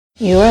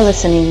You are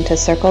listening to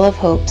Circle of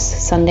Hope's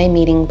Sunday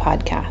Meeting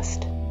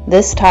Podcast.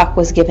 This talk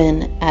was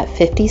given at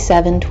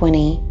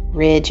 5720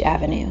 Ridge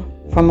Avenue.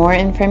 For more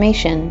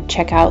information,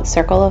 check out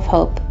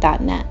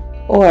circleofhope.net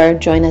or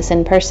join us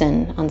in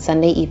person on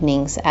Sunday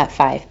evenings at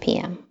 5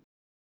 p.m.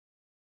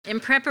 In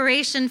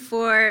preparation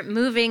for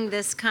moving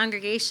this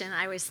congregation,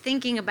 I was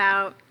thinking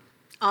about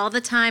all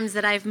the times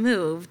that I've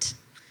moved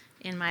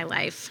in my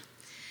life.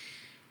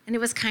 And it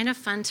was kind of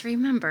fun to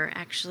remember,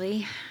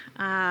 actually.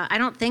 I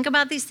don't think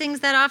about these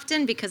things that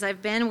often because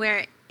I've been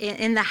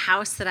in the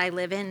house that I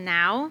live in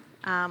now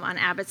on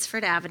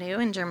Abbotsford Avenue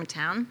in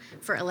Germantown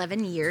for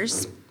 11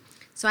 years.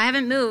 So I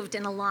haven't moved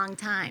in a long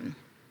time.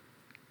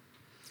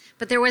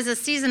 But there was a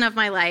season of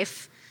my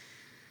life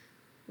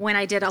when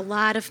I did a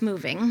lot of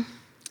moving,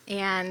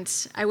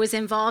 and I was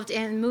involved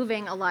in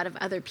moving a lot of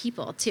other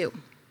people, too.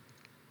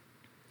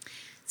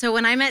 So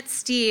when I met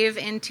Steve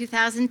in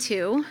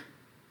 2002,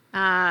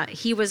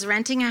 he was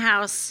renting a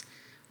house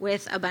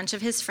with a bunch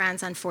of his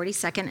friends on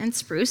 42nd and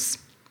Spruce,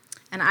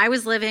 and I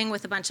was living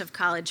with a bunch of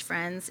college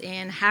friends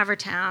in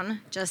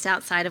Havertown, just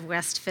outside of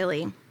West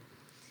Philly.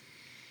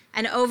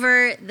 And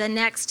over the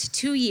next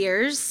 2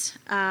 years,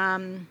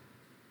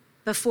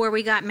 before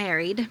we got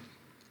married,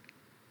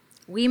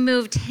 we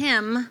moved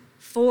him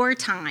 4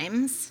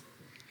 times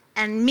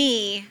and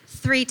me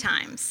 3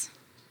 times.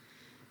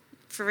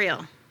 For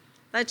real.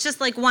 That's just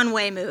like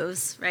one-way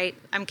moves, right?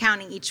 I'm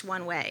counting each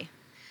one way.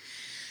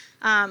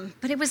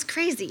 But it was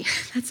crazy.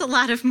 That's a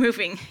lot of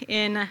moving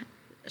in a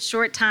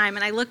short time.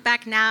 And I look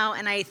back now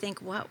and I think,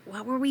 what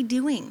were we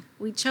doing?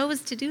 We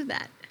chose to do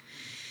that.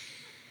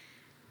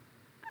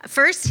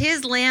 First,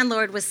 his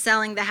landlord was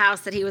selling the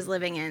house that he was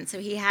living in, so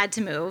he had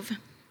to move.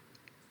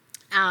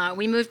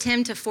 We moved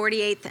him to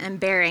 48th and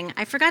Bering.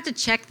 I forgot to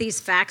check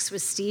these facts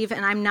with Steve,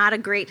 and I'm not a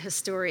great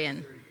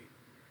historian.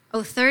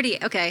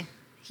 30, okay.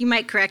 He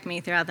might correct me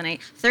throughout the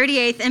night.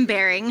 38th and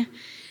Bering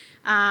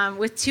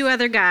with 2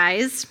 other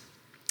guys.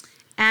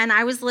 And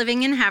I was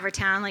living in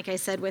Havertown, like I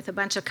said, with a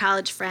bunch of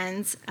college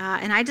friends,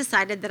 and I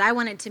decided that I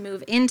wanted to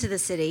move into the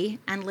city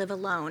and live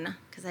alone,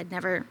 because I'd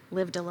never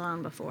lived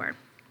alone before.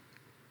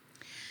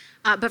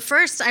 But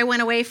first, I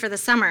went away for the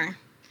summer.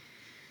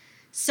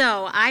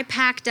 So I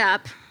packed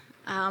up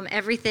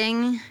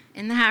everything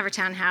in the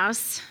Havertown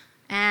house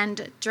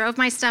and drove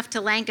my stuff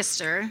to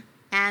Lancaster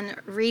and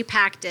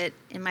repacked it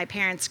in my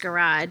parents'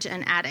 garage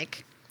and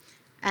attic,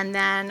 and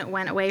then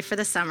went away for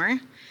the summer.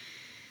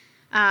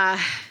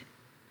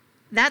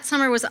 That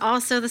summer was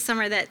also the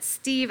summer that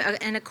Steve,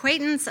 an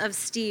acquaintance of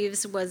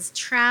Steve's, was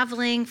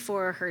traveling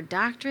for her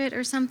doctorate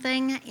or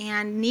something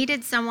and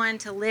needed someone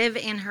to live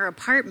in her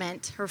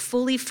apartment, her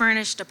fully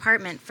furnished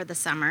apartment for the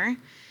summer,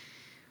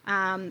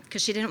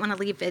 because she didn't want to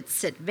leave it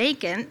sit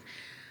vacant.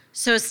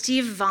 So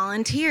Steve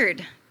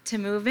volunteered to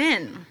move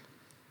in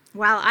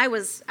while I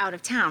was out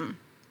of town.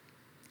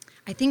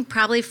 I think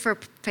probably for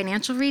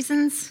financial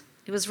reasons.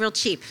 It was real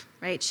cheap,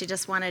 right? She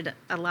just wanted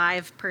a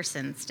live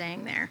person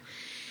staying there.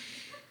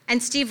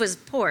 And Steve was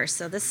poor,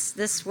 so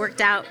this worked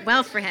out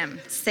well for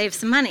him. Saved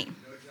some money.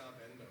 No job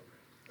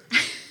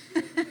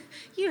and no rent.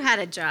 You had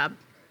a job.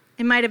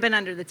 It might have been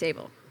under the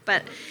table.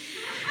 But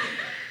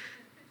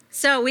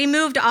so we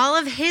moved all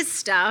of his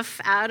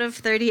stuff out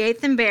of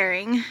 38th and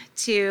Bering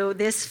to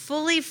this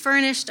fully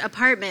furnished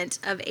apartment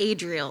of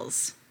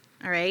Adriel's,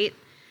 all right?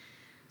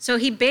 So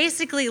he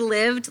basically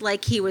lived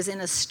like he was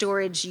in a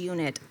storage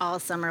unit all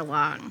summer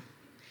long,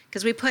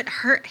 because we put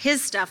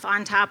his stuff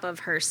on top of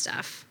her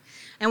stuff.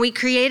 And we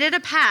created a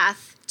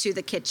path to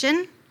the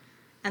kitchen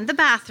and the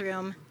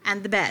bathroom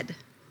and the bed.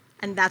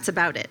 And that's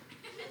about it.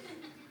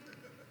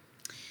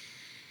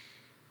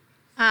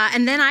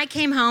 And then I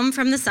came home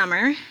from the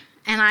summer,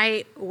 and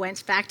I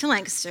went back to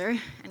Lancaster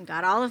and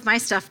got all of my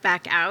stuff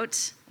back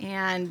out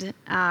and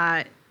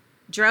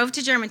drove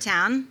to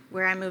Germantown,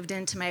 where I moved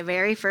into my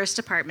very first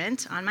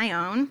apartment on my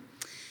own.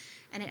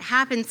 And it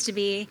happens to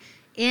be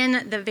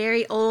in the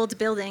very old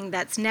building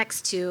that's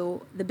next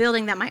to the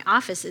building that my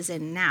office is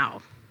in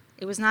now.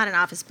 It was not an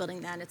office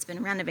building then, it's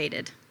been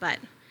renovated, but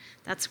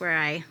that's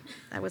where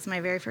that was my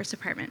very first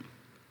apartment.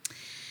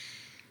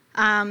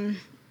 And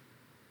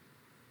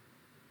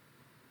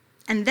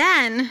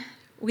then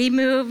we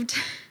moved,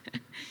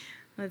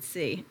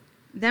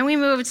 then we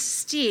moved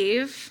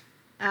Steve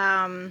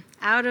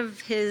out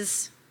of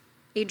his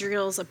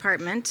Adriel's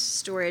apartment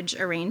storage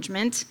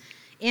arrangement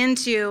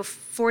into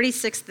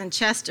 46th and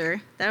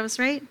Chester. That was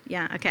right?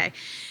 Yeah, okay.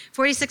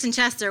 46th and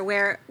Chester,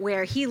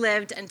 where he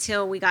lived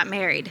until we got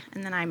married,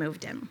 and then I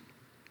moved in.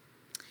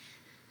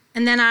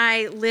 And then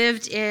I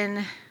lived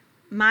in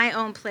my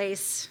own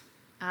place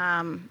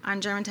on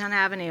Germantown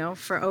Avenue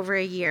for over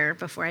a year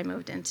before I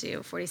moved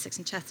into 46th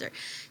and Chester.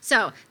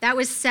 So that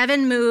was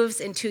 7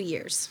 moves in 2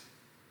 years.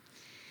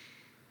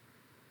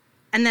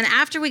 And then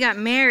after we got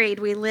married,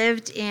 we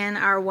lived in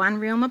our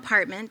 1-room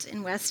apartment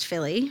in West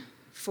Philly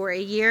for a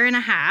year and a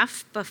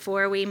half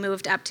before we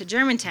moved up to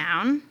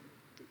Germantown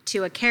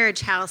to a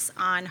carriage house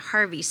on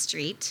Harvey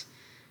Street.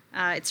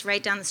 It's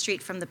right down the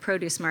street from the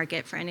produce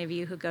market for any of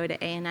you who go to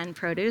A&N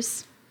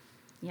Produce.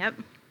 Yep,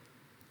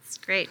 it's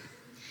great.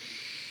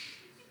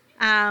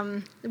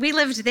 We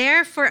lived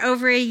there for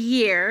over a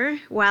year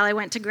while I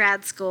went to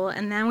grad school,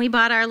 and then we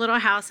bought our little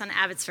house on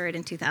Abbotsford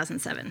in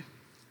 2007.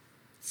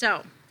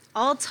 So,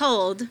 all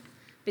told,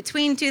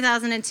 between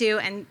 2002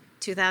 and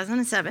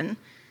 2007,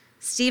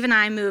 Steve and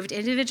I moved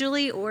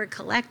individually or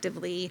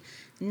collectively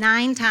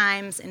 9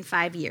 times in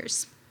 5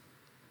 years.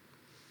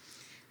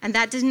 And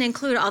that didn't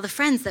include all the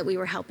friends that we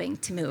were helping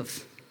to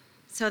move.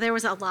 So there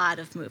was a lot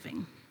of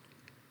moving.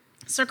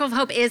 Circle of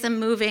Hope is a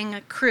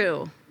moving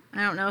crew.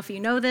 I don't know if you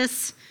know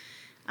this,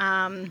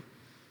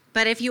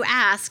 but if you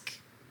ask,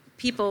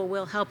 people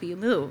will help you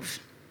move.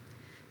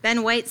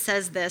 Ben White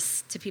says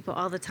this to people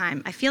all the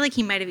time. I feel like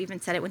he might have even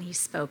said it when he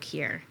spoke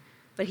here.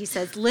 But he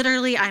says,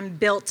 literally, I'm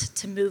built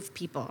to move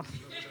people.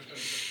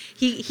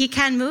 He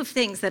can move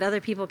things that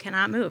other people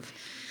cannot move.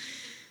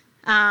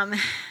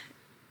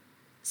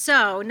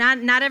 So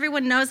not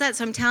everyone knows that,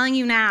 so I'm telling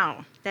you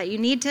now that you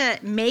need to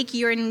make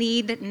your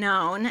need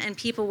known, and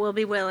people will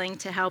be willing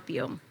to help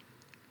you.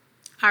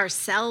 Our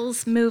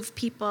cells move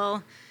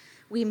people.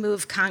 We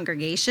move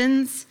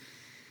congregations.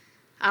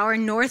 Our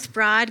North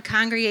Broad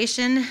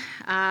congregation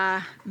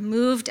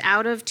moved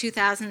out of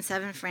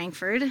 2007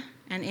 Frankfurt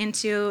and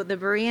into the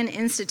Berean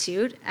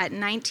Institute at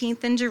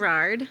 19th and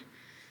Girard.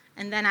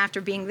 And then after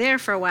being there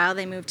for a while,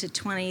 they moved to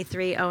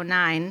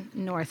 2309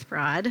 North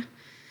Broad.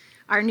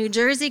 Our New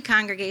Jersey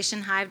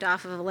congregation hived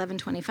off of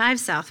 1125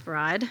 South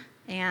Broad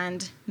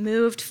and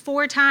moved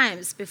 4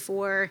 times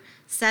before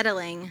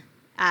settling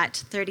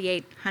at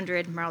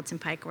 3800 Marlton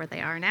Pike, where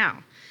they are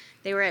now.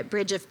 They were at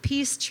Bridge of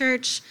Peace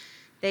Church.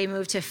 They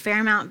moved to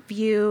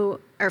Fairview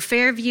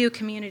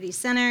Community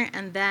Center,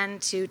 and then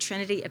to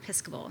Trinity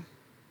Episcopal,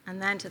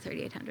 and then to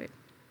 3800.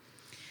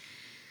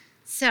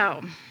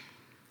 So,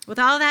 with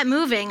all that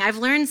moving, I've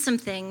learned some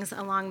things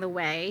along the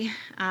way,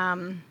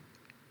 and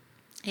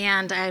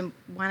I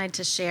wanted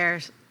to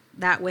share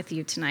that with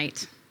you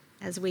tonight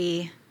as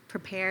we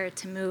prepare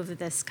to move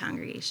this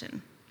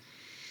congregation.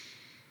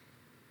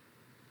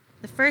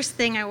 The first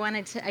thing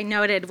I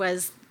noted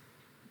was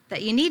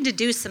that you need to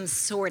do some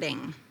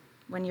sorting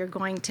when you're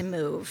going to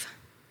move,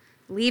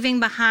 leaving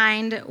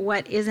behind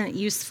what isn't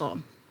useful.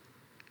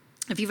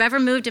 If you've ever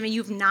moved and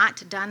you've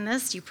not done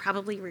this, you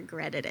probably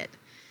regretted it.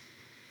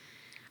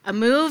 A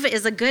move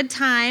is a good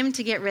time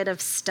to get rid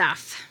of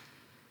stuff.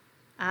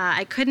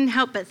 I couldn't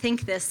help but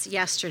think this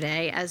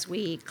yesterday as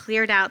we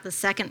cleared out the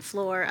second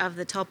floor of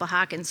the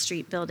Tulpehocken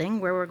Street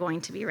building where we're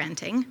going to be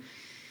renting.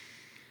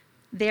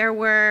 There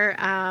were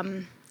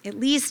at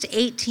least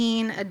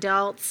 18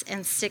 adults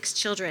and 6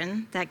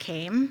 children that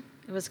came.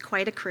 It was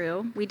quite a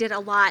crew. We did a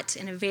lot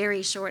in a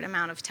very short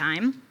amount of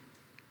time,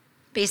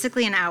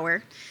 basically an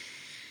hour.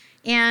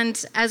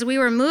 And as we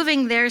were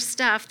moving their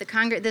stuff,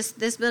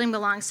 this building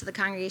belongs to the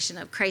congregation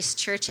of Christ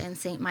Church and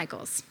St.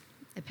 Michael's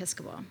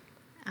Episcopal.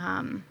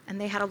 And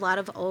they had a lot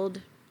of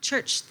old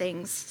church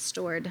things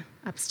stored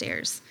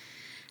upstairs.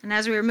 And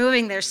as we were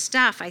moving their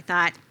stuff, I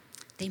thought,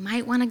 they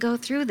might want to go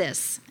through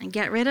this and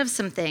get rid of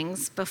some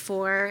things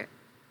before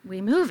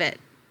we move it.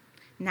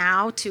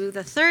 Now to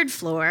the 3rd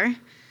floor,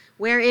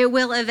 where it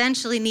will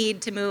eventually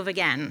need to move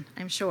again,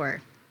 I'm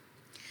sure.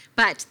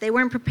 But they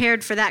weren't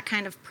prepared for that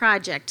kind of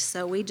project,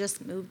 so we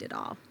just moved it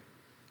all.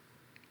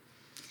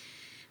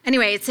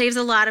 Anyway, it saves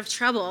a lot of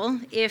trouble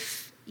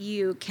if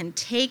you can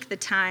take the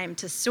time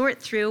to sort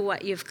through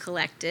what you've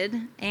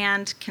collected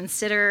and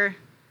consider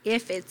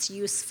if it's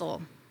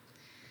useful.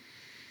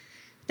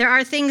 There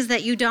are things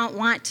that you don't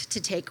want to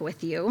take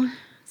with you,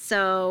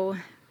 so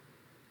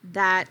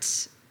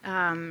that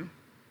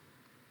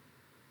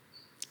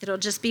it'll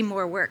just be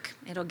more work.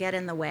 It'll get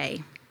in the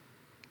way.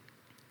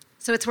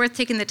 So it's worth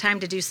taking the time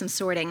to do some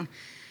sorting.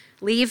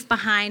 Leave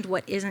behind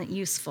what isn't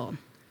useful.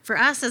 For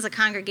us as a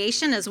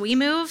congregation, as we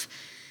move,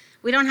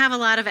 we don't have a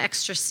lot of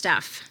extra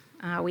stuff.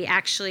 We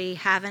actually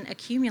haven't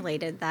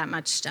accumulated that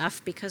much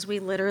stuff because we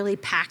literally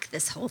pack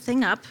this whole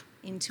thing up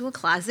into a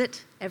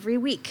closet every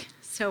week.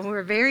 So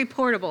we're very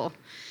portable.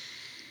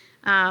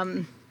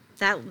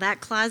 That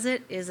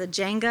closet is a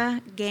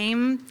Jenga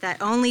game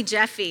that only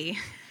Jeffy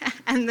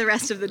and the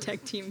rest of the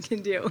tech team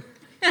can do.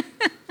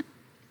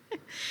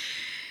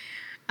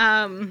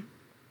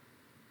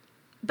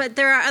 But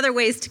there are other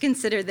ways to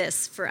consider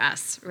this for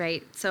us,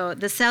 right? So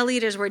the cell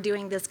leaders were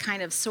doing this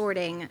kind of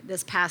sorting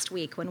this past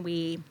week when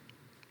we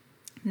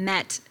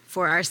met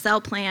for our cell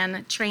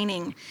plan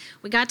training.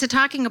 We got to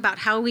talking about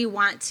how we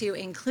want to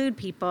include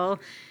people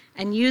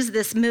and use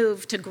this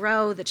move to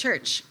grow the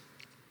church.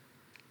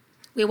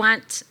 We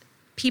want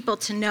people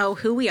to know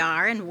who we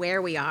are and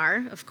where we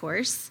are, of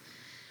course.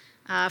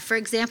 For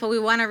example, we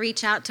want to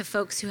reach out to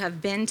folks who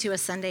have been to a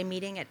Sunday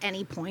meeting at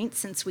any point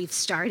since we've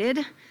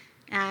started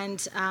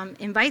and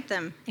invite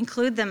them,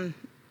 include them,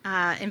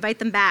 invite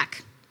them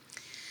back.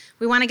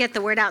 We want to get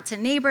the word out to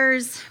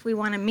neighbors. We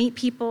want to meet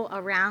people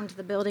around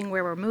the building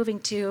where we're moving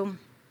to.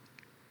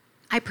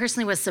 I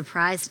personally was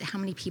surprised at how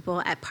many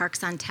people at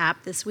Parks on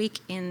Tap this week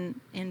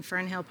in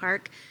Fernhill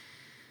Park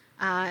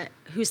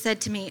who said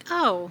to me,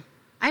 "Oh,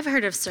 I've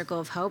heard of Circle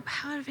of Hope."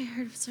 How have I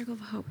heard of Circle of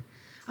Hope?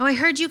 "Oh, I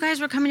heard you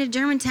guys were coming to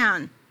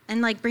Germantown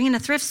and bringing a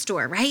thrift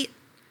store, right?"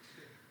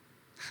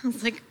 I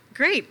was like,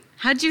 great.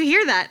 How'd you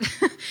hear that?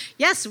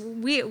 Yes,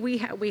 we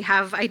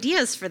have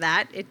ideas for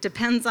that. It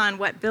depends on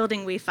what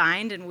building we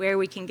find and where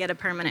we can get a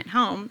permanent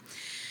home.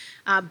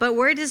 But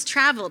word has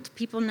traveled.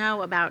 People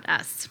know about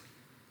us.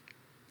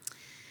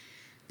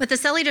 But the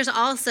cell leaders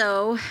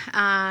also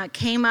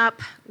came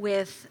up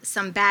with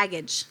some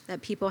baggage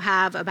that people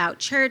have about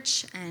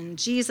church and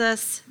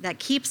Jesus that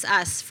keeps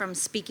us from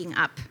speaking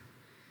up.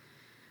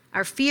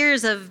 Our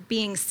fears of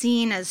being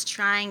seen as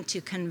trying to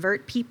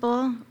convert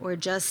people or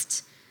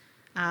just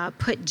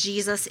put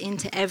Jesus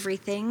into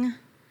everything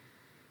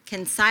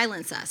can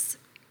silence us.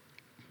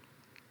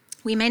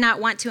 We may not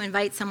want to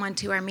invite someone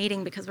to our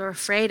meeting because we're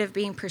afraid of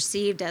being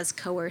perceived as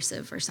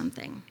coercive or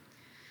something.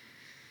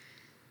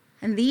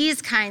 And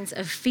these kinds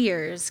of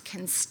fears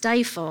can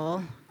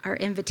stifle our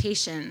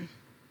invitation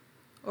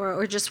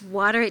or just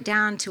water it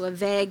down to a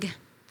vague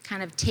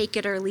kind of take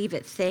it or leave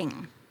it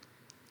thing.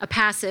 A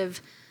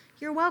passive,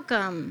 you're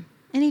welcome,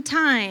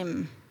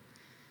 anytime,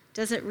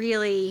 doesn't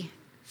really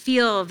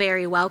feel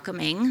very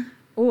welcoming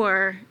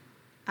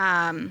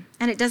and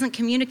it doesn't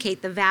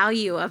communicate the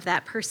value of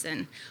that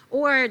person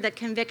or the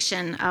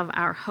conviction of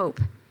our hope.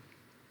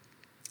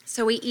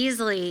 So we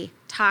easily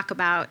talk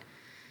about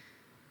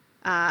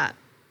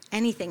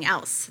anything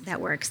else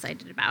that we're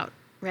excited about,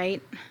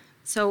 right?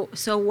 So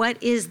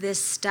what is this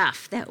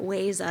stuff that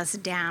weighs us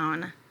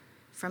down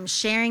from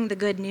sharing the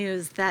good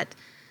news that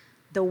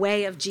the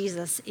way of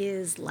Jesus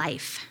is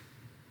life?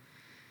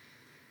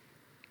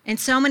 In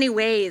so many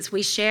ways,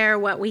 we share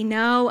what we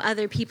know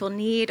other people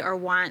need or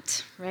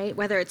want, right?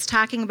 Whether it's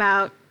talking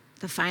about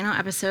the final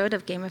episode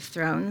of Game of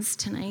Thrones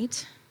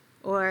tonight,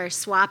 or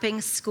swapping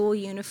school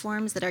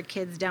uniforms that our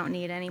kids don't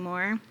need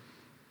anymore,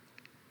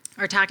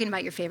 or talking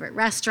about your favorite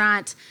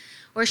restaurant,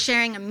 or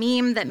sharing a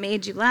meme that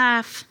made you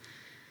laugh,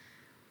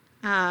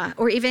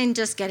 or even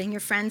just getting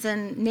your friends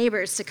and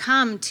neighbors to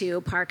come to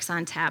a Parks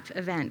on Tap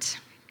event.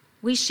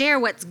 We share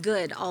what's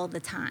good all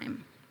the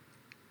time.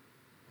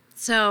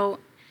 So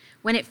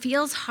when it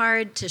feels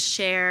hard to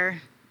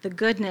share the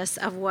goodness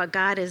of what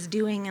God is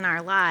doing in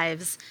our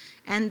lives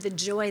and the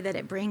joy that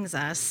it brings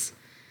us,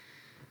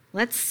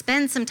 let's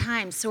spend some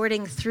time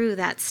sorting through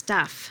that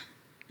stuff.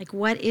 Like,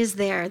 what is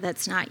there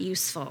that's not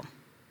useful?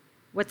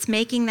 What's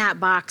making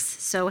that box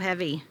so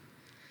heavy?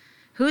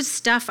 Whose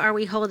stuff are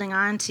we holding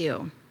on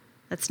to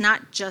that's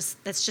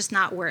just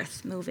not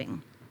worth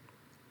moving?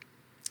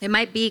 It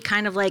might be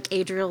kind of like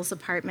Adriel's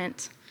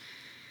apartment.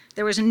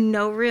 There was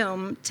no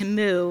room to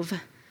move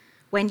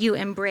when you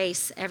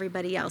embrace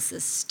everybody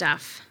else's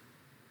stuff.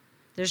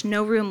 There's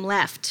no room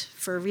left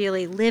for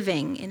really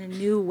living in a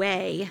new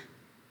way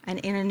and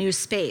in a new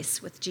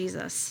space with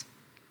Jesus.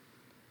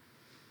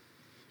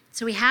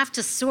 So we have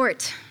to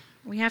sort.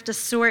 We have to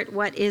sort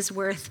what is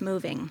worth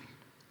moving.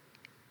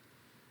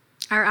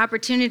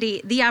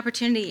 The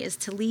opportunity is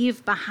to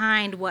leave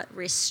behind what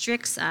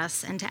restricts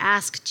us and to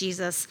ask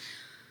Jesus,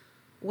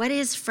 what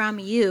is from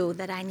you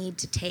that I need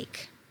to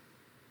take?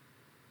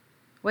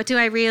 What do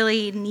I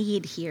really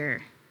need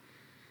here?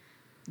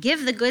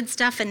 Give the good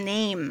stuff a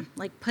name,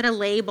 like put a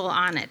label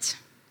on it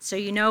so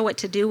you know what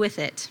to do with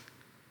it.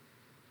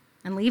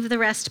 And leave the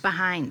rest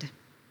behind.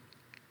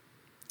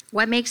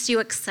 What makes you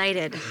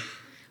excited?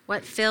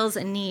 What fills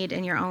a need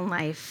in your own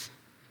life?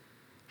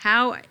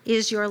 How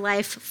is your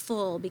life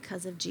full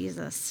because of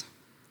Jesus?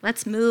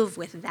 Let's move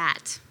with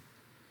that.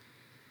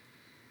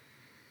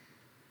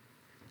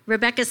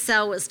 Rebecca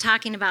Sell was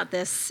talking about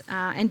this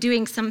and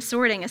doing some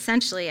sorting,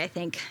 essentially, I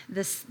think,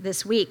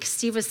 this week.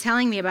 Steve was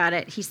telling me about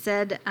it. He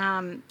said,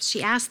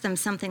 she asked them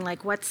something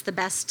like, what's the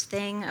best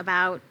thing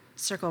about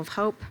Circle of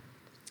Hope?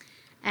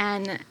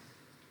 And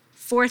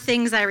 4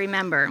 things I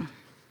remember.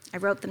 I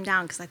wrote them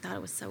down because I thought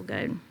it was so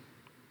good.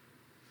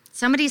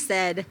 Somebody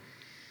said,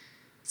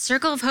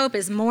 Circle of Hope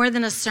is more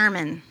than a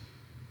sermon.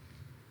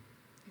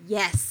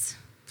 Yes,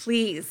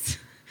 please.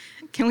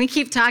 Can we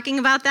keep talking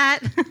about that?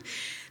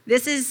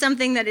 This is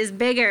something that is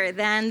bigger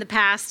than the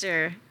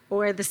pastor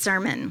or the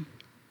sermon.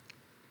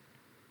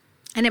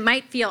 And it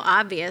might feel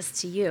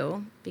obvious to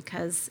you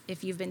because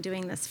if you've been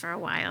doing this for a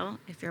while,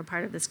 if you're a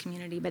part of this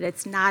community, but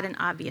it's not an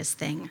obvious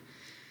thing.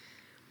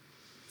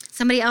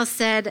 Somebody else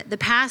said, the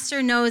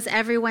pastor knows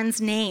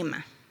everyone's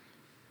name.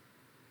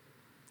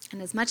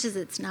 And as much as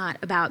it's not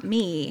about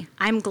me,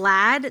 I'm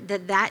glad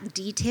that that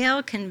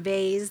detail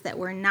conveys that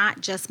we're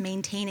not just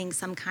maintaining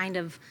some kind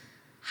of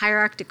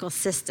hierarchical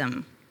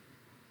system.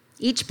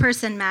 Each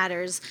person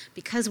matters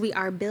because we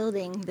are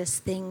building this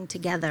thing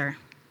together.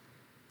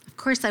 Of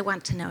course I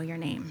want to know your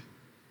name.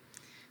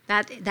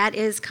 That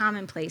is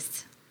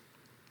commonplace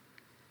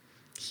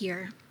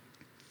here.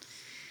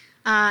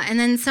 And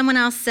then someone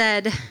else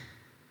said,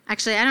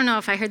 actually, I don't know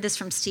if I heard this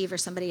from Steve or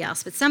somebody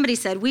else, but somebody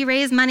said, we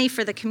raise money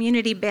for the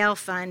community bail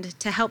fund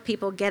to help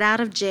people get out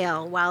of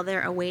jail while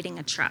they're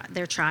awaiting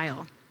their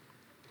trial.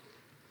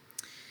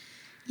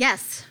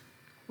 Yes,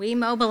 we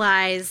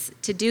mobilize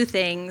to do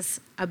things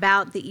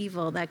about the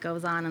evil that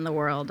goes on in the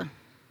world.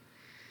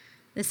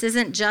 This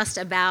isn't just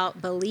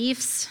about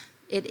beliefs,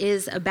 it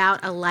is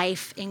about a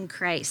life in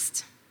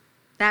Christ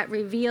that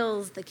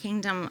reveals the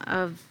kingdom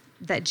of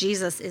that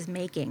Jesus is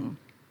making.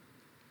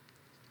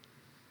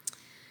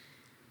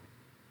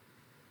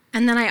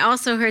 And then I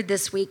also heard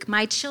this week,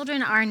 my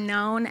children are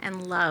known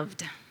and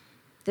loved.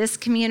 This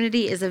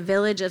community is a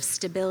village of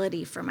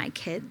stability for my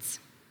kids.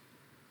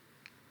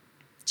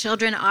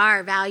 Children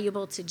are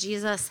valuable to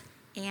Jesus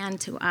and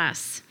to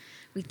us.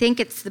 We think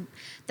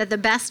that the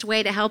best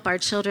way to help our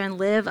children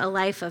live a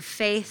life of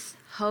faith,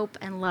 hope,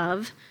 and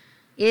love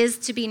is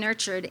to be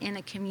nurtured in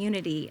a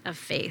community of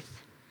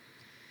faith.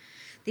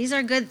 These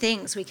are good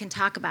things we can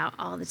talk about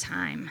all the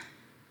time.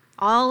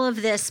 All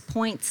of this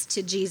points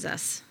to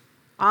Jesus.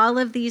 All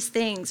of these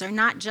things are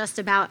not just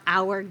about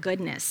our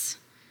goodness.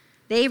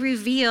 They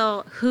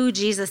reveal who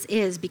Jesus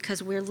is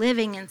because we're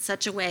living in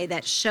such a way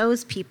that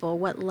shows people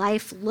what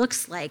life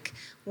looks like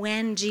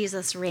when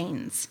Jesus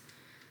reigns.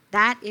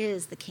 That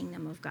is the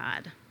kingdom of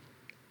God.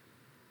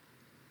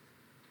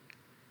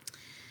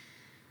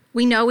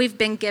 We know we've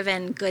been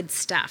given good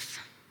stuff,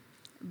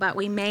 but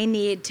we may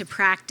need to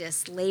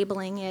practice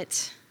labeling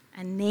it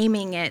and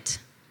naming it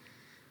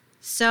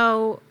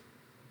so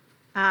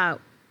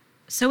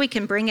we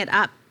can bring it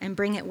up and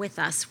bring it with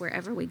us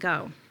wherever we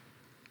go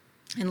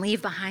and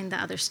leave behind the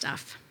other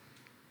stuff.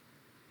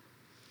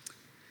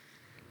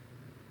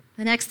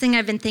 The next thing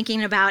I've been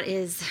thinking about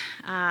is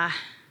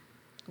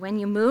when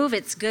you move,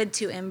 it's good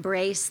to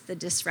embrace the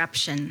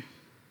disruption.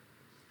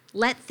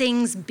 Let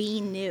things be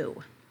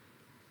new.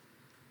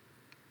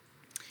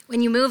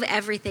 When you move,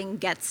 everything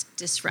gets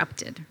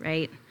disrupted,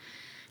 right?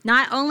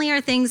 Not only are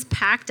things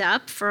packed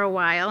up for a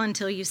while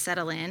until you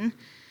settle in,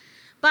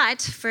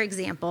 but, for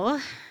example,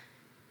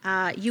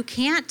 you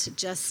can't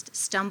just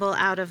stumble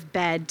out of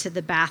bed to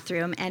the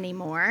bathroom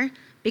anymore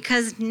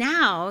because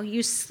now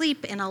you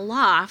sleep in a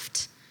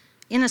loft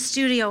in a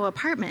studio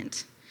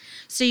apartment.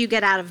 So you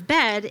get out of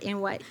bed in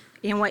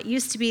what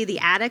used to be the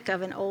attic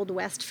of an old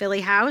West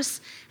Philly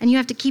house, and you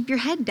have to keep your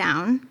head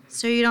down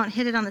so you don't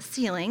hit it on the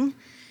ceiling.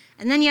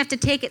 And then you have to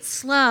take it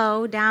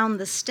slow down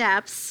the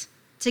steps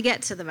to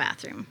get to the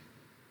bathroom.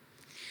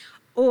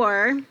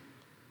 Or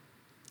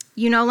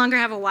you no longer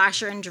have a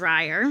washer and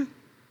dryer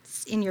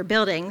in your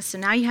building, so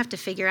now you have to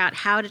figure out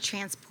how to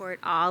transport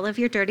all of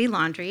your dirty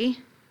laundry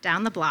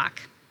down the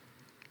block.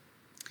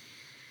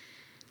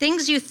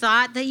 Things you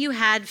thought that you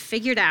had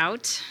figured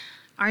out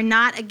are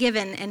not a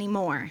given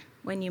anymore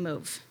when you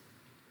move.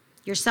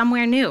 You're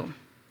somewhere new.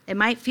 It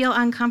might feel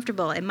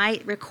uncomfortable. It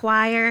might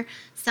require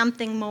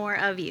something more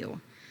of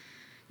you.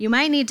 You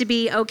might need to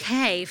be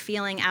okay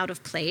feeling out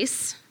of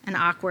place and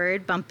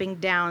awkward, bumping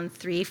down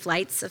 3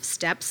 flights of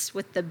steps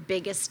with the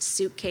biggest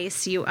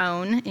suitcase you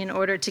own in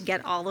order to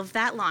get all of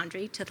that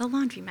laundry to the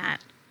laundromat.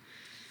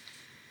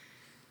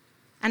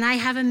 And I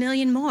have a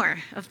million more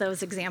of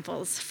those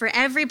examples for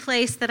every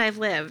place that I've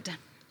lived.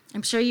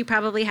 I'm sure you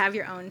probably have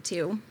your own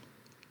too.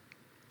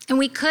 And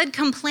we could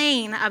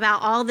complain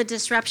about all the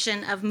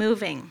disruption of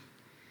moving.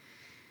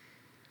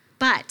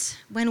 But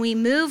when we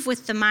move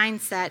with the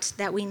mindset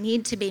that we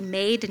need to be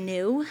made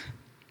new,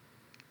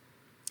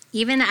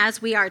 even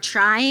as we are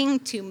trying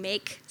to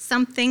make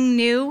something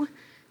new,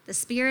 the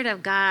Spirit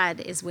of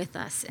God is with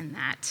us in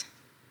that.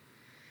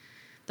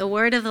 The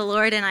word of the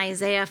Lord in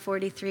Isaiah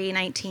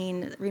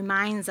 43:19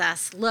 reminds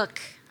us,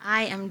 look,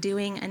 I am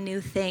doing a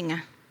new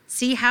thing.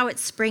 See how it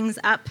springs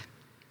up?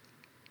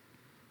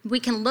 We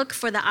can look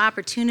for the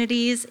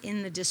opportunities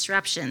in the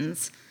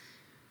disruptions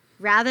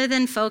rather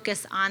than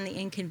focus on the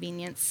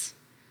inconvenience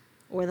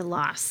or the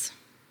loss.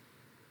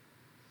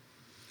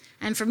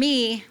 And for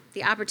me,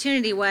 the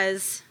opportunity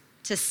was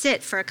to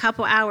sit for a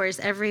couple hours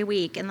every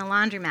week in the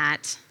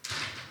laundromat.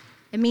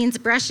 It means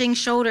brushing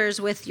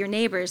shoulders with your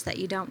neighbors that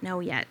you don't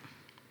know yet.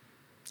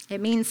 It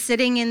means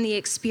sitting in the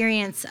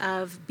experience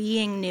of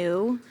being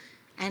new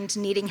and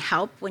needing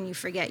help when you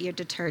forget your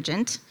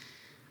detergent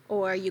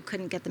or you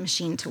couldn't get the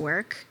machine to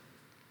work.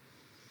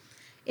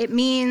 It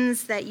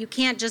means that you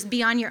can't just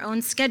be on your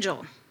own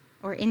schedule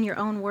or in your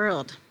own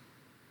world.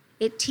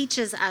 It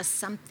teaches us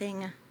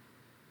something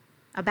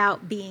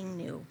about being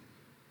new.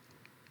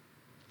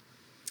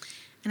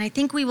 And I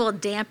think we will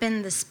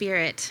dampen the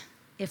spirit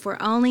if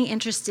we're only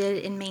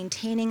interested in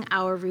maintaining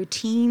our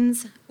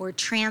routines or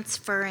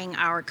transferring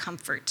our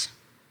comfort.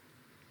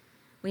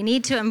 We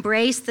need to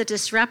embrace the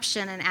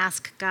disruption and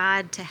ask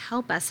God to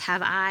help us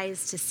have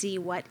eyes to see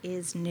what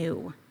is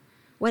new.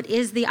 What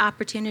is the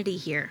opportunity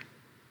here?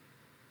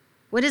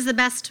 What is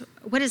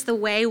the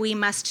way we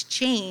must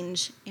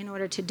change in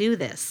order to do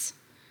this?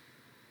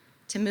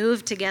 To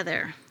move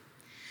together.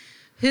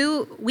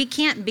 We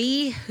can't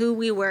be who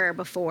we were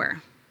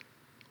before.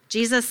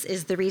 Jesus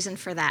is the reason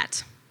for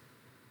that.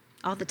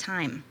 All the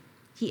time.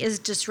 He is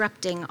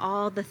disrupting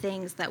all the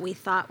things that we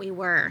thought we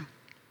were.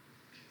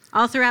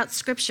 All throughout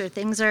Scripture,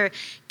 things are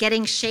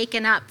getting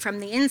shaken up from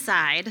the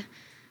inside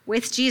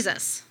with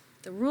Jesus.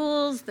 The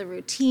rules, the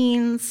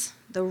routines,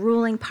 the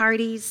ruling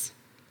parties.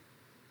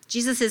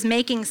 Jesus is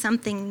making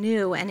something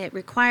new, and it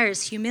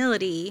requires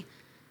humility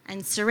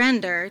and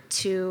surrender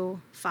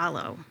to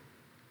follow.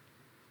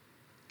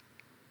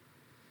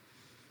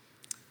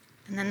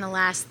 And then the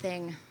last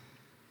thing,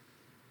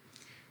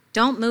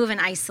 don't move in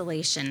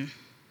isolation.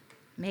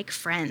 make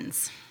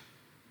friends.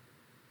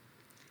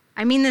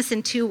 I mean this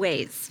in two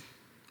ways.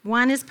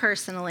 One is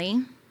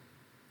personally,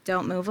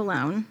 don't move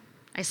alone.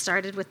 I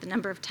started with the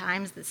number of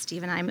times that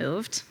Steve and I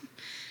moved,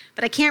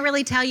 but I can't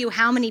really tell you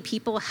how many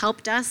people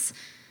helped us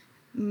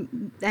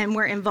and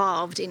were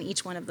involved in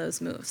each one of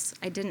those moves.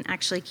 I didn't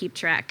actually keep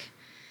track.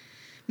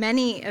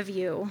 Many of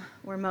you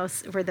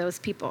were those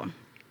people.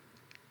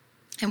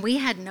 And we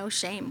had no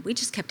shame. We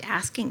just kept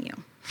asking you.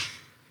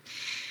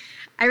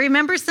 I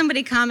remember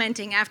somebody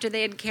commenting after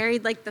they had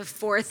carried like the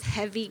fourth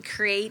heavy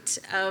crate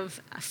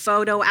of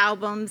photo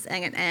albums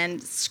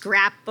and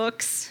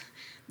scrapbooks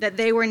that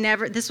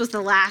this was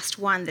the last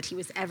one that he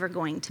was ever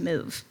going to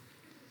move.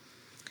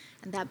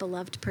 And that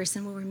beloved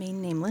person will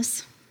remain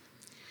nameless.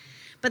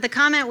 But the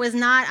comment was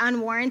not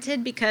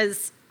unwarranted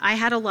because I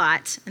had a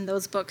lot, and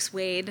those books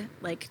weighed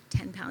like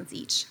 10 pounds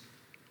each.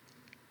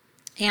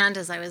 And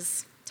as I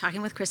was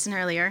talking with Kristen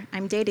earlier,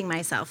 I'm dating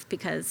myself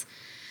because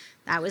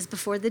that was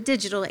before the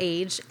digital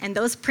age, and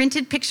those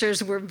printed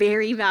pictures were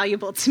very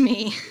valuable to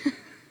me.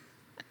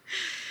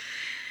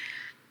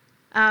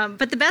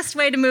 But the best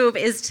way to move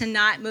is to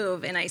not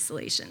move in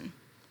isolation.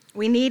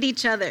 We need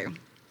each other.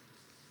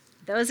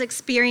 Those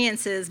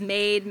experiences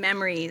made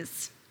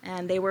memories,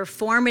 and they were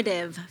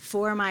formative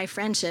for my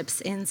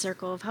friendships in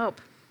Circle of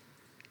Hope.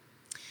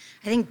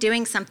 I think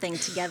doing something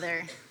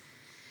together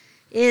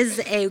is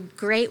a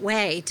great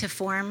way to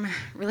form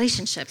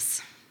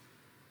relationships,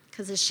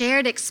 because a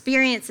shared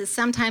experience is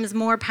sometimes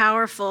more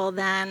powerful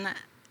than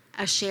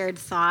a shared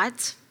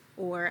thought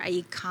or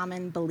a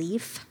common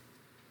belief.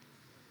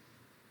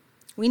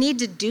 We need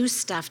to do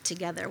stuff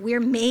together.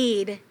 We're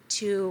made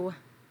to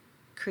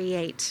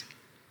create.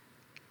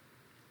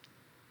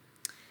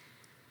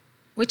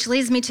 Which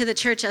leads me to the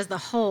church as the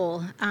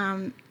whole.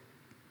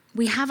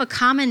 We have a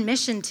common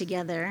mission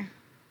together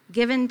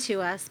given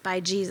to us by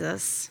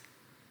Jesus.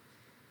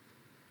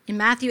 In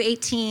Matthew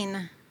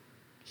 18,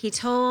 he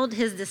told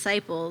his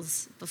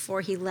disciples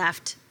before he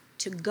left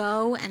to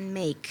go and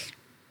make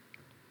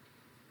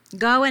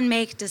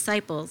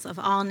disciples of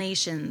all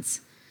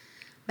nations,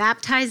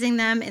 baptizing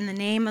them in the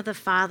name of the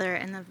Father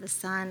and of the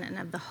Son and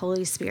of the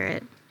Holy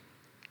Spirit,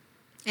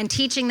 and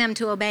teaching them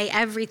to obey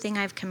everything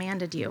I've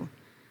commanded you.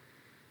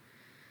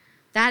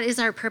 That is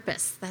our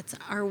purpose. That's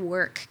our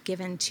work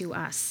given to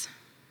us,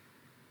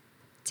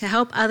 to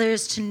help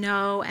others to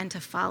know and to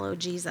follow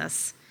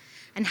Jesus.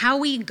 And how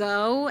we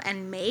go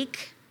and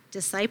make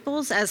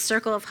disciples as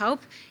Circle of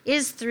Hope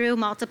is through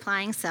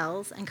multiplying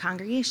cells and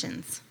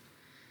congregations.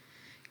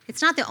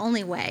 It's not the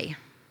only way,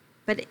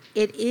 but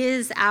it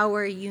is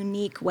our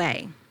unique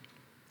way.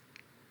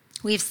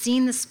 We've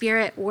seen the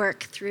Spirit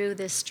work through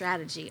this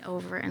strategy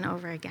over and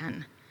over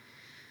again.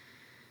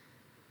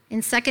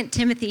 In 2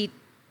 Timothy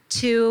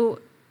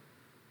 2,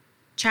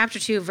 chapter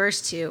 2,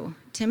 verse 2,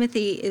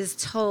 Timothy is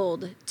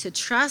told to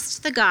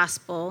trust the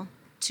gospel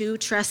to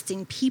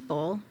trusting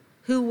people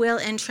who will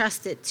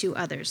entrust it to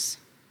others.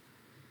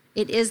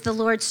 It is the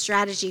Lord's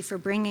strategy for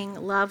bringing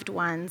loved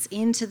ones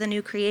into the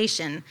new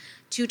creation,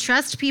 to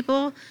trust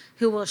people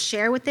who will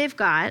share what they've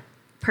got,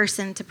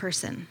 person to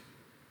person.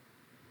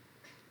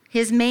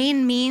 His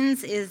main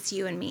means is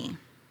you and me,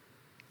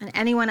 and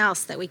anyone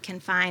else that we can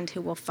find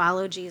who will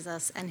follow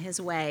Jesus and his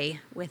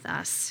way with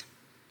us.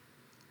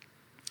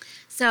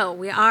 So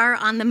we are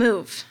on the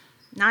move,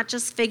 not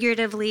just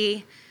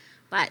figuratively,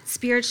 but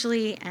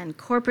spiritually and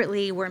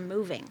corporately, we're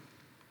moving.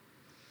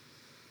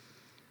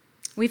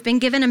 We've been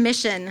given a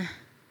mission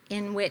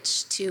in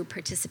which to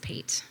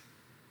participate,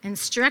 and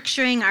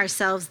structuring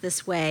ourselves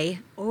this way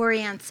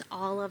orients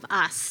all of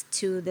us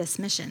to this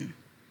mission.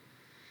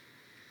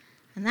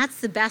 And that's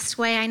the best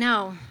way I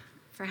know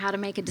for how to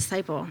make a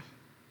disciple.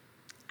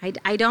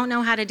 I don't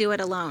know how to do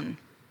it alone.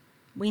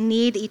 We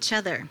need each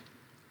other.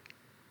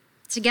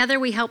 Together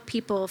we help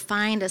people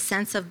find a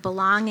sense of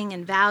belonging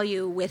and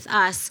value with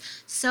us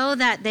so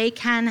that they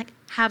can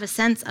have a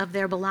sense of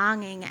their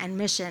belonging and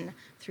mission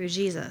through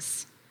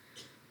Jesus.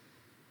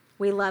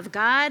 We love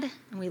God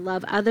and we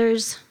love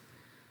others,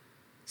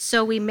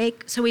 so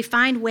we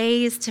find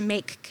ways to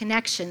make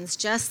connections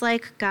just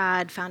like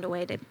God found a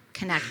way to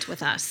connect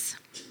with us.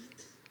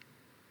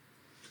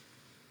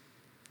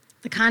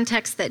 The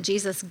context that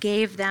Jesus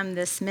gave them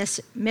this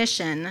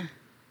mission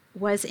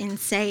was in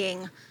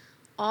saying,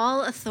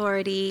 all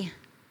authority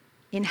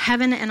in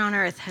heaven and on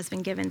earth has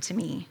been given to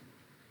me.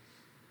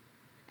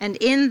 And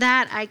in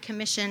that I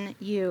commission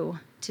you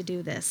to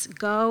do this.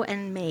 Go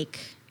and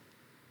make.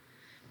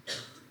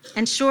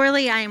 And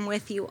surely I am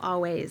with you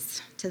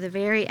always to the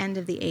very end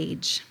of the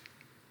age.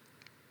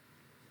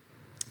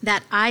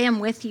 That I am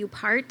with you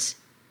part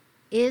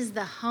is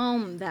the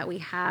home that we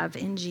have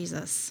in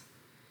Jesus.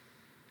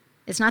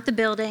 It's not the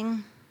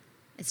building.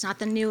 It's not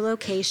the new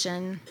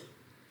location.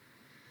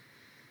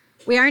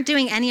 We aren't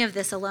doing any of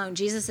this alone.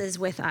 Jesus is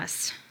with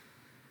us.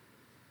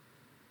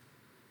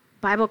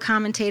 Bible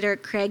commentator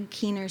Craig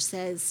Keener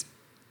says,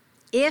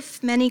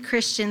 if many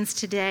Christians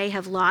today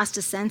have lost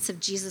a sense of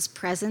Jesus'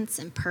 presence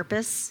and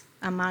purpose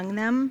among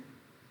them,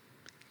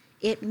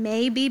 it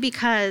may be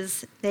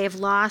because they have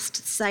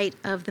lost sight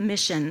of the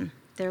mission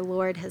their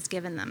Lord has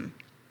given them.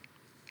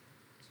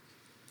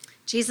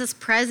 Jesus'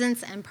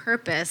 presence and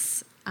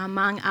purpose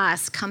among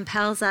us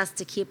compels us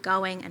to keep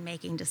going and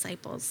making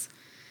disciples.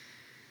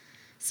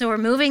 So we're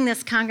moving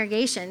this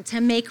congregation to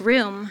make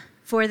room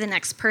for the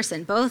next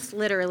person, both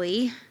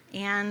literally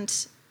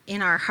and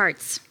in our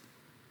hearts.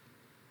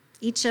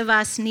 Each of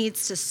us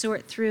needs to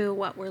sort through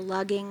what we're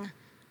lugging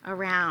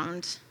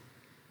around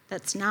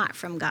that's not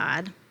from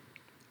God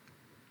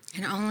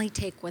and only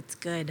take what's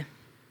good.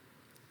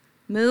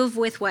 Move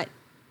with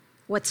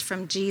what's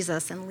from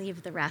Jesus and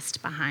leave the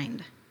rest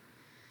behind.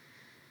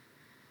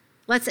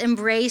 Let's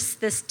embrace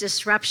this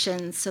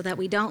disruption so that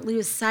we don't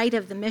lose sight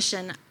of the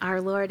mission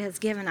our Lord has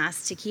given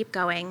us to keep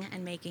going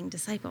and making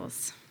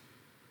disciples.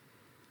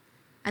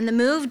 And the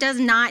move does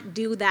not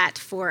do that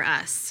for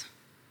us,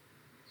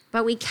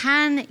 but we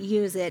can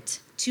use it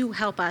to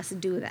help us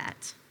do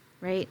that,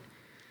 right?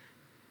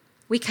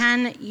 We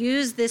can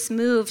use this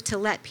move to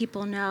let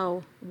people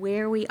know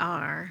where we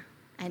are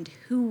and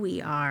who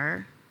we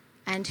are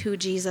and who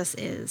Jesus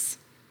is.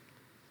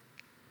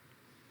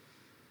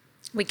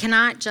 We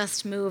cannot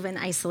just move in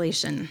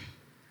isolation.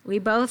 We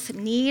both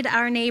need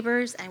our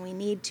neighbors and we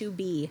need to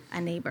be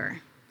a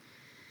neighbor.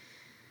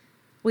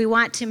 We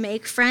want to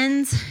make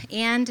friends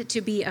and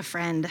to be a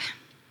friend.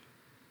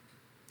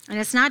 And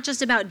it's not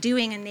just about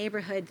doing a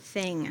neighborhood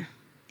thing.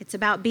 It's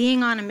about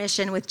being on a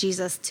mission with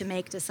Jesus to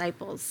make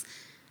disciples.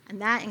 And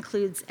that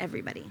includes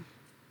everybody.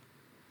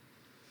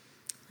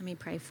 Let me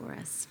pray for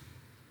us.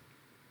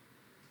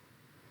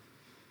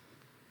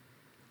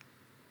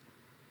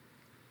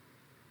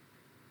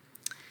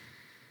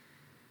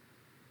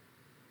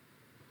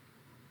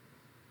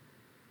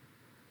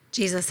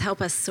 Jesus,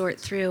 help us sort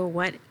through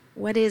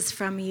what is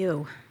from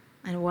you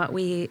and what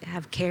we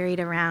have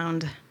carried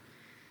around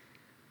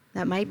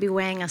that might be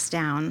weighing us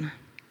down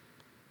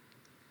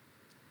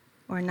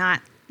or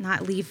not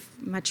leave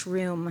much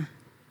room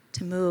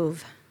to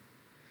move.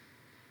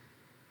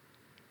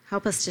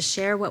 Help us to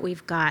share what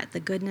we've got, the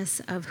goodness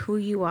of who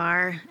you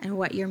are and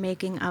what you're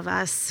making of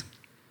us,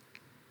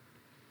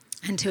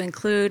 and to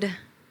include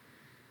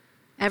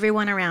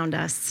everyone around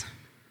us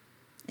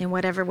in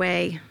whatever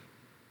way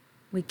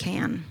we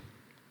can.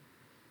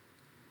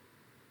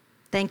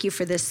 Thank you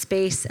for this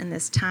space and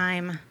this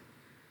time,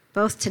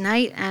 both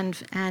tonight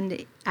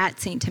and at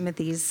St.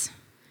 Timothy's.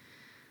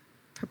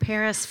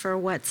 Prepare us for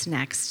what's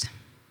next.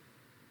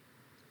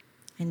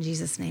 In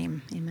Jesus'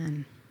 name,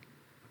 amen.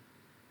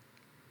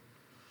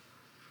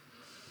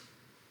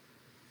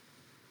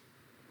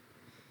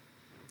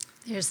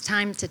 There's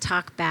time to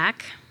talk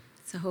back,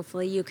 so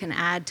hopefully you can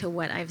add to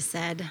what I've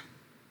said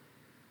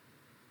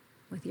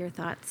with your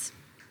thoughts.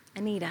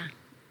 Anita.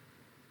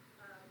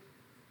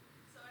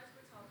 So as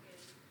we're talking,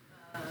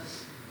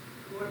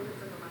 the Lord puts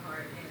something on my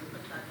heart, and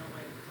I don't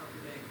like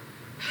talking back.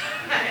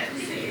 I had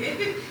to say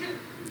it.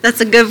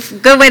 That's a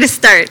good way to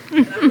start.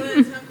 And I'm going to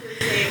attempt to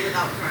say it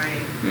without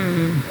crying.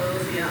 Mm-hmm. Well,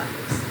 we'll see how it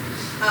goes.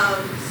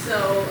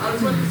 So I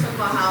was wanting to talk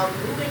about how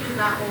moving is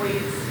not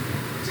always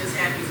just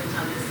happy.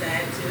 Sometimes it's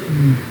sad too.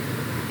 Mm-hmm.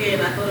 And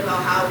I thought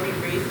about how we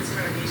raised this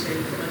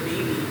congregation from a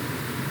baby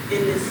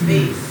in this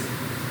space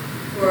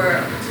for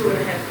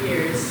 2.5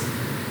 years.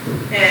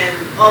 And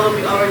although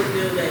we always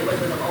knew that it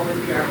wasn't going to always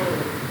be our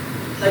home,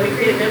 like we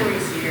created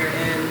memories here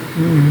and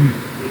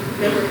we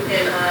remember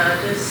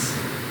and just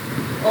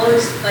all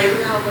this, like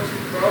look how much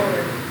we've grown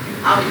and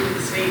we've outgrew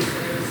the space.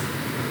 And it was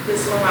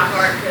just on my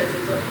heart because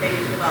it made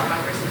me think about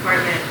my first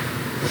apartment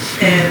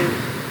and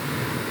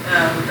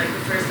like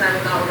the first time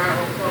I was out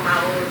on my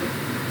own.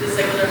 Just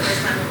like the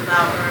first time I was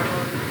out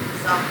on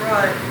South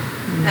Broad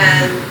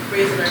and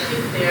raising our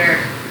kids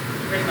there,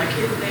 raising my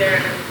kids there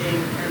and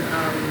everything. And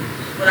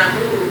when I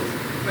moved,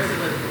 of course it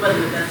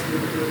wasn't the best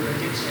move to do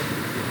with addiction.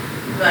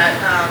 But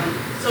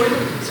so we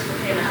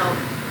came to help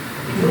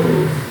me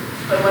move.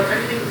 But once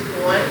everything was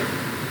gone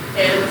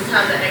and it was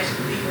time to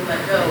actually leave and let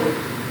go,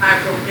 I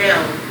broke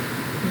down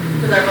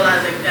because I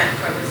realized like that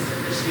part was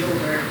officially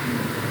over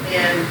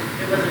and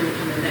it wasn't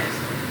even the next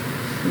one.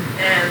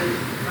 And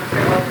my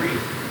friend Aubrey,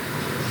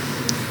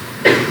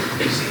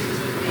 she was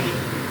with me,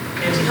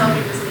 and she helped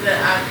me with something that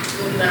I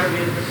will never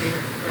be able to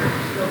prepare for.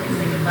 She helped me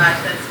say goodbye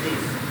to that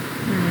space.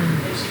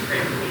 And she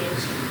prayed for me, and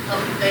she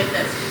helped me thank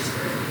that space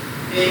for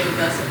being a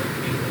vessel to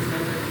create those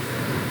memories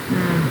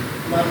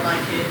and love my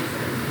kids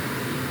and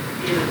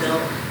be an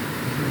adult.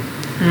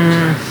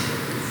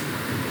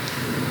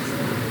 So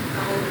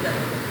I hope that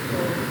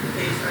when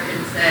days are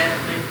getting sad,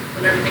 like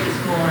when everything is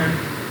gone,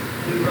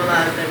 and we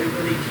realize that we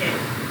really can't,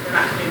 we're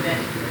not coming back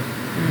here.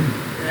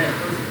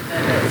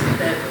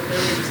 That the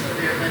building is still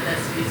there, but that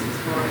space is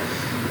gone.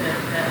 That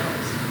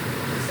helps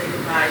say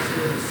goodbye to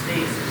the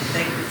space and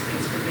thank the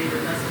space for being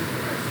a lesson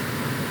for us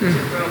to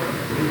grow from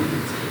the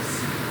community to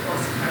this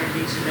awesome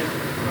congregation that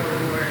will grow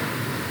more.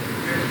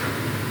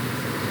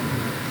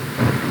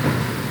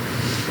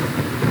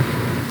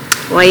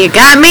 Well, you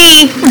got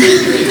me.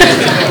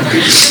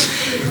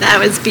 That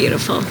was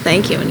beautiful.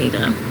 Thank you,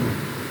 Anita.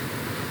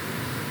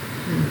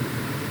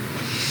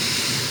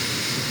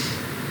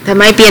 That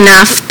might be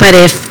enough, but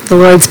if the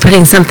Lord's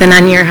putting something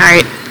on your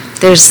heart,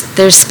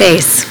 there's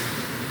space.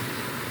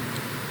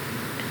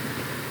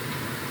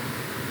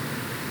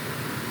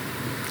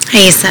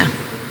 Hi, Asa. I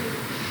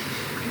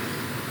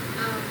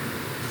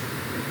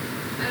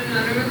don't know,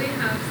 I don't really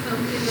have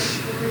something like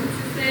important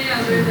to say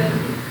other than,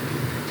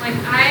 like,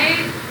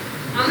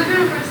 I'm the kind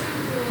of person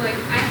who, like,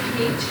 I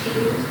hate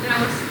change, and I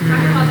was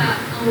talking about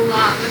that a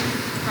lot with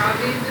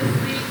Robbie this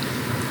week,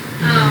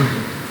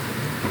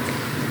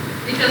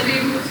 because we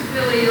moved to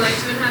Philly, like,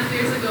 2.5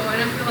 years ago,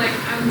 and I feel like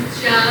I'm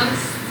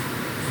just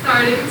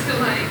starting to,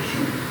 like,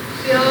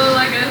 feel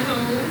like at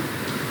home,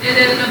 and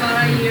then in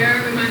about a year,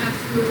 we might have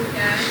to move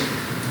again,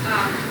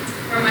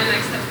 for my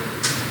next step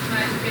of my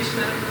education.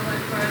 I don't know,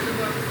 like, where the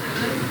board was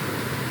headed.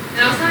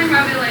 And I was telling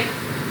Robbie, like,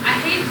 I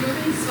hate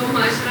moving so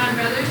much, and I'd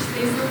rather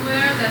stay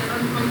somewhere that's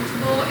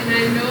uncomfortable, and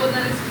I know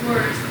that it's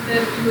worse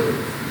than move.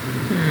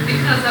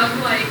 Because of,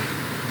 like,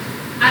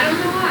 I don't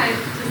know why,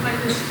 just like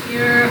this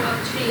fear of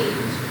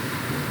change.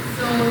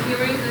 So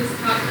hearing this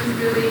talk was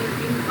really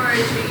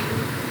encouraging,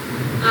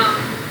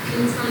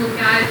 in some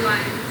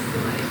guidelines, to,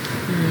 like,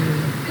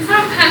 instead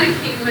of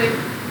panicking, like,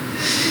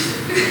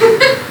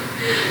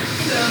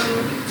 so,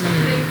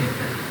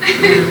 thank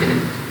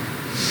you.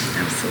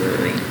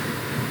 Absolutely.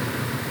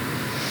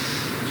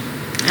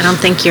 I don't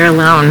think you're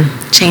alone.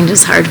 Change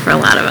is hard for a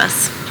lot of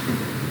us.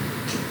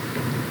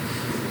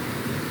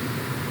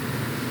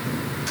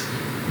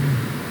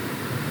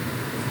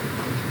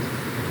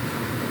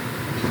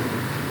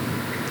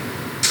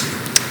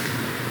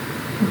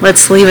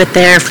 Let's leave it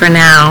there for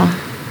now.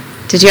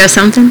 Did you have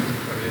something?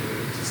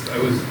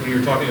 When you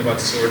were talking about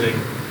sorting,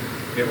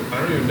 I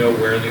don't even know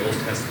where in the Old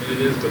Testament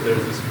it is, but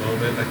there's this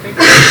moment, I think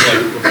it's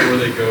like before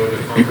they go to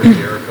conquer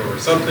Jericho or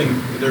something,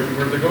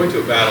 where they're going to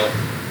a battle,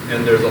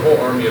 and there's a whole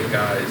army of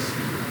guys,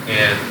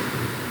 and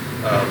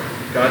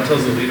God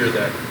tells the leader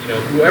that,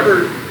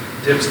 whoever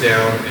dips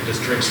down and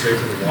just drinks straight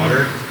from the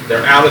water,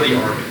 they're out of the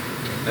army.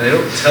 And they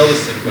don't tell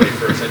this to anybody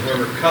first, and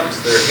whoever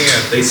cups their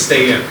hand, they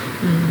stay in.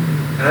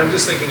 And I'm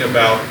just thinking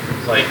about,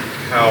 like,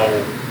 how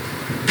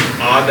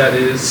odd that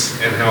is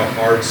and how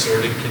hard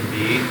sorting can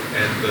be,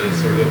 and the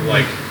sort of,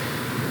 like,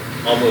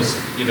 almost,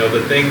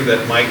 the thing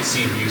that might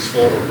seem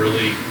useful or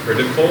really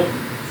critical,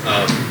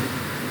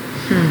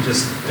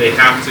 just they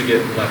have to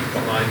get left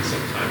behind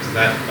sometimes. And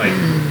that, like,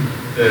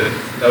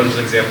 that was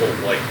an example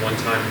of, like, one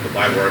time in the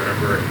Bible I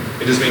remember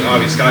it just being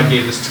obvious. God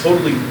gave this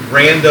totally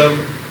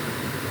random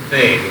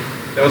thing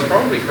that was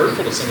probably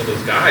hurtful to some of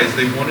those guys.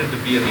 They wanted to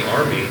be in the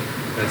army,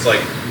 and it's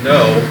like,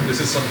 no, this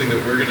is something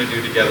that we're going to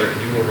do together, and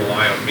you will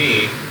rely on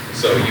me.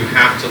 So you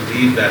have to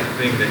leave that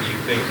thing that you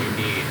think you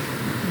need.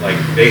 Like,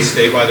 they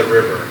stay by the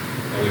river,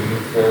 and we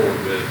move forward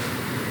with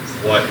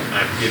what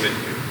I've given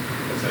you,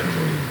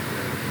 essentially.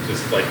 And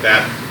just like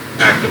that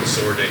act of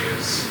sorting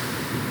it's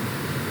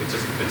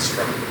just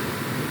instructive.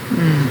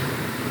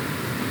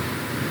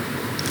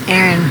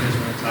 Aaron. I just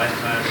want to tie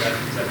that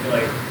because I feel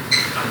like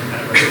I'm the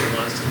kind of person who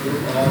wants to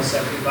move all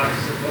 70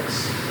 boxes of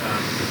books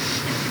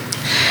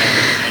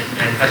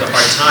and has a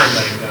hard time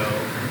letting go.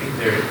 I think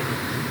they're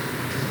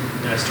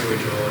not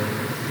storage and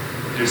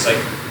there's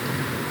like,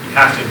 you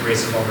have to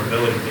embrace the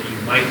vulnerability that you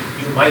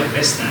might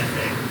miss that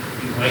thing.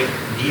 You might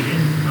need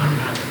it, not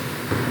have it.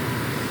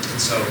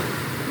 And so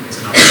it's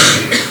an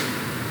opportunity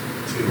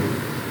to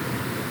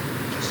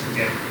just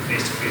get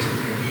face to face with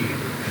your need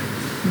and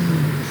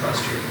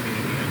trust your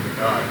community and your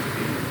God to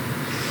be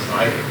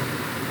providing.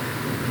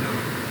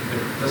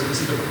 Doesn't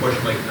this is the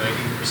proportion like 90%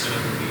 of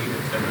them leave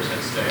and 10%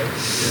 stay? And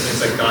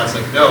it's like God's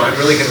like, no, I'm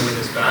really going to win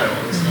this battle.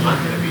 It's not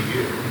going to be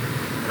you.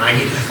 And I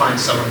need to find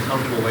some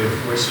uncomfortable way to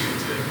force you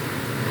to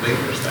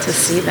relinquish that. To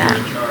see that.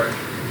 In charge.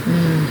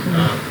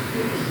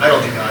 I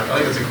don't think God.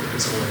 I think it's a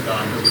principle that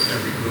God knows with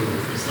every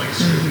move is like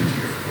screw you to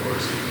your core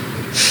so you can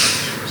really depend on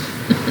Him or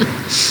something.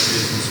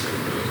 It is useful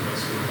for those of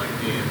us who are like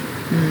me and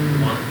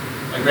want.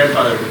 My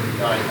grandfather, when he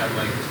died, had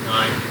like 9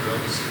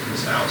 drills in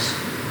his house.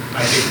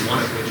 I think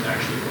one of which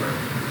actually worked.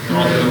 And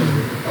all the others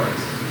were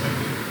parts like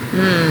me.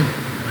 And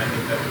I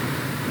think that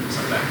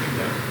some of that came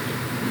down.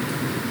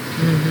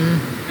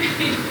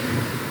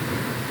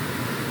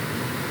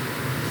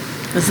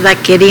 Was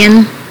that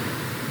Gideon?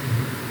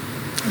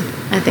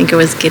 I think it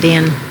was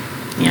Gideon.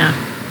 Yeah.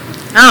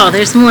 Oh,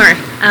 there's more.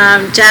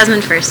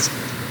 Jasmine first.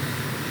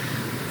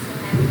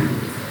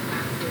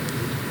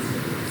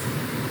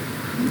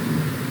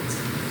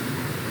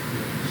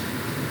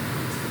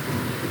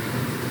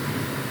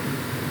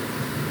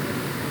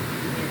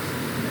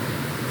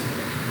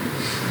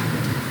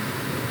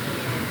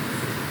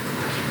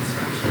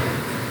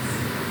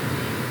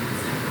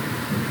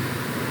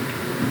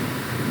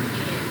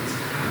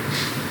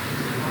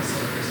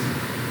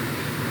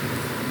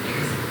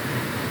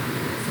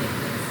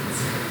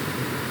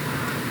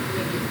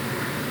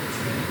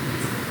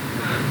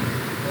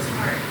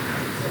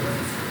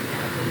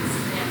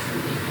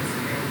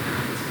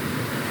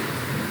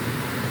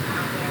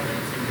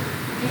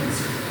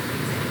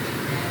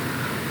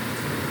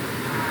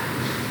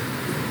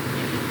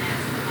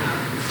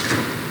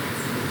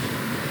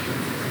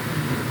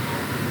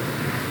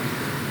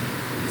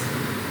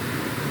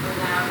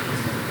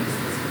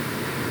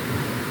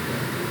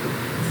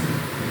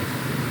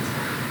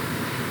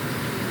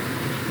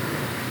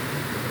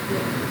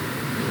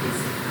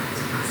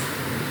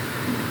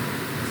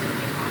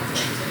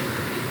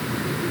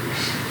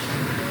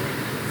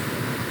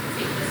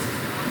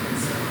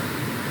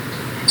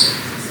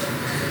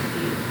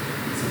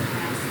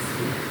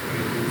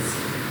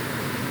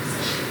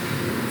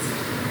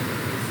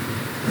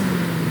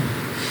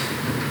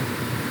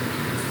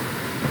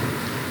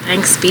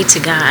 Thanks be to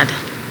God.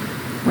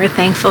 We're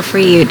thankful for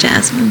you,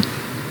 Jasmine.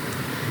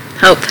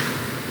 Hope.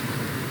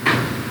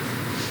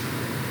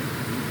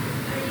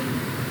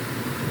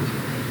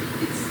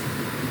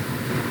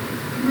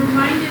 I'm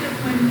reminded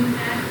of when we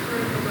met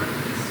for the Love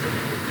Peace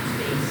student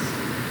space,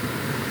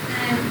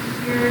 and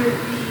hear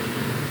the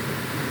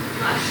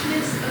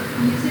lushness of the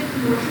music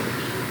and worship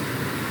team.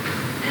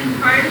 And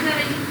prior to that,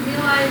 I didn't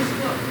realize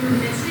what we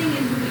were missing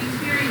until we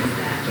experienced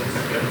that.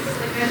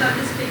 Like, I thought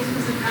this space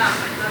was enough.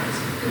 I thought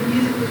the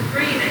music was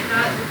great. I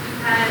thought that we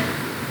had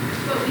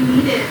what we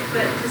needed,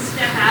 but to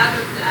step out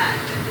of that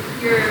and to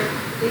hear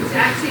the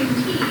exact same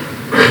team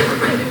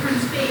in a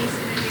different space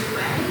in a new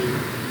way.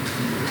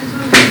 And so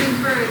I'm really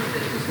encouraged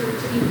that the sort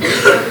of team came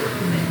out a little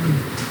bit.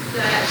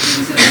 That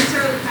things don't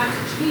necessarily have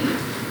to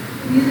change.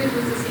 The music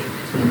was the same,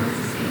 the team was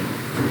the same.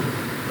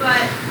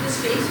 But the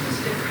space was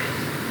different.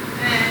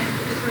 And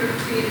it sort of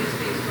created a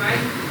space where I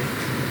could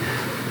do that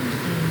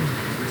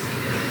and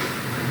receive it.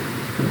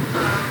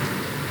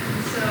 And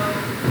so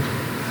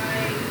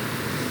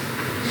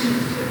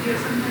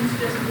sometimes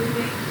just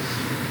moving,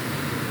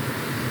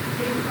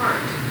 take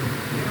part,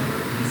 we're a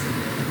piece of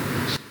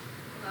it.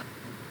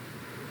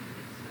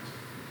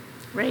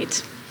 Right.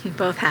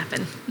 Both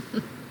happen.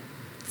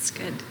 It's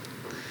good.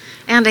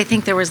 And I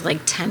think there was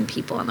like 10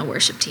 people on the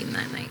worship team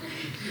that night.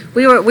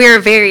 We were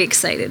very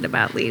excited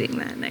about leading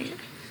that night.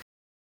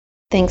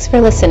 Thanks for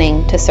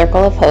listening to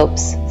Circle of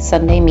Hope's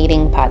Sunday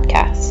Meeting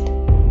podcast.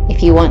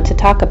 If you want to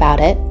talk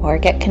about it or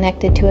get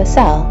connected to a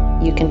cell,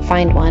 you can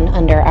find one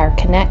under our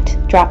Connect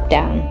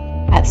drop-down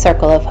at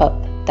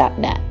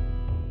circleofhope.net.